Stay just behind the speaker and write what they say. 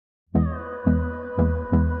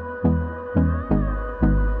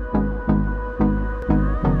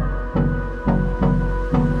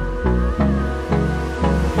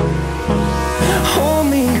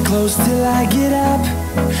till I get up.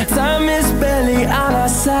 Time is barely on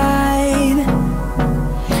our side.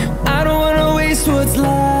 I don't wanna waste what's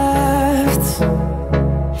left.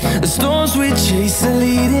 The storms we chase are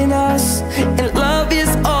leading us, and love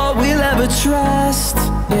is all we'll ever trust.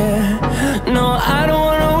 Yeah, no, I don't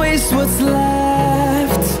wanna waste what's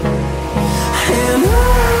left. And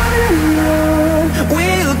on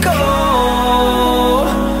we'll go,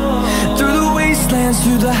 through the wastelands,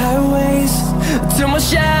 through the highways, till my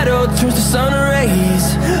shadow turns to sun rays.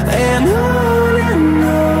 And on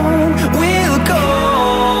we'll go,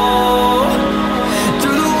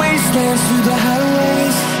 through the wastelands, through the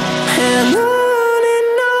highways, and on.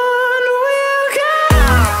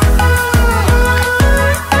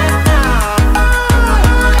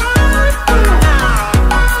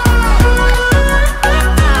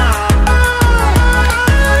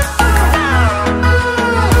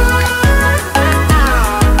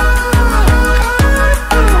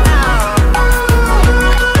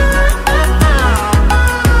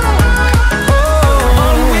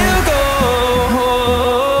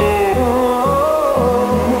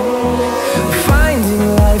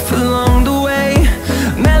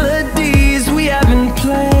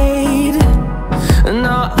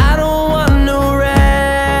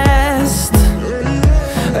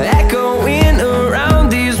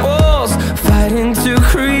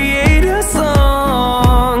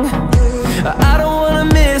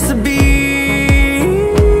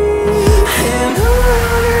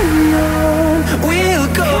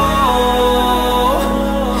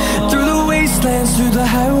 Through the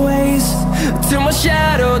highways, till my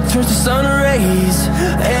shadow turns to sun rays.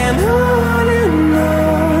 And on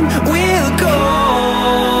we'll go,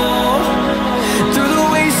 through the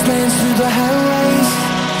wastelands, through the highways,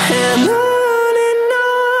 and on.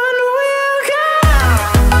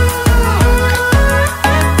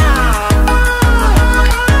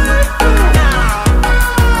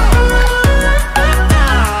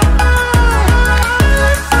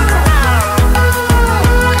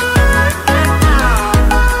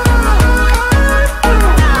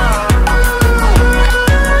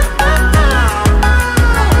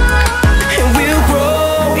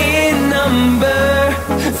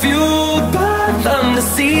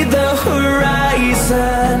 See the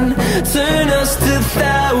horizon turn us to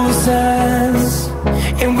thousands,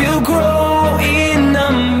 and we'll grow in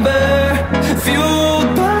number, fueled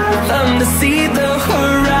by them to see the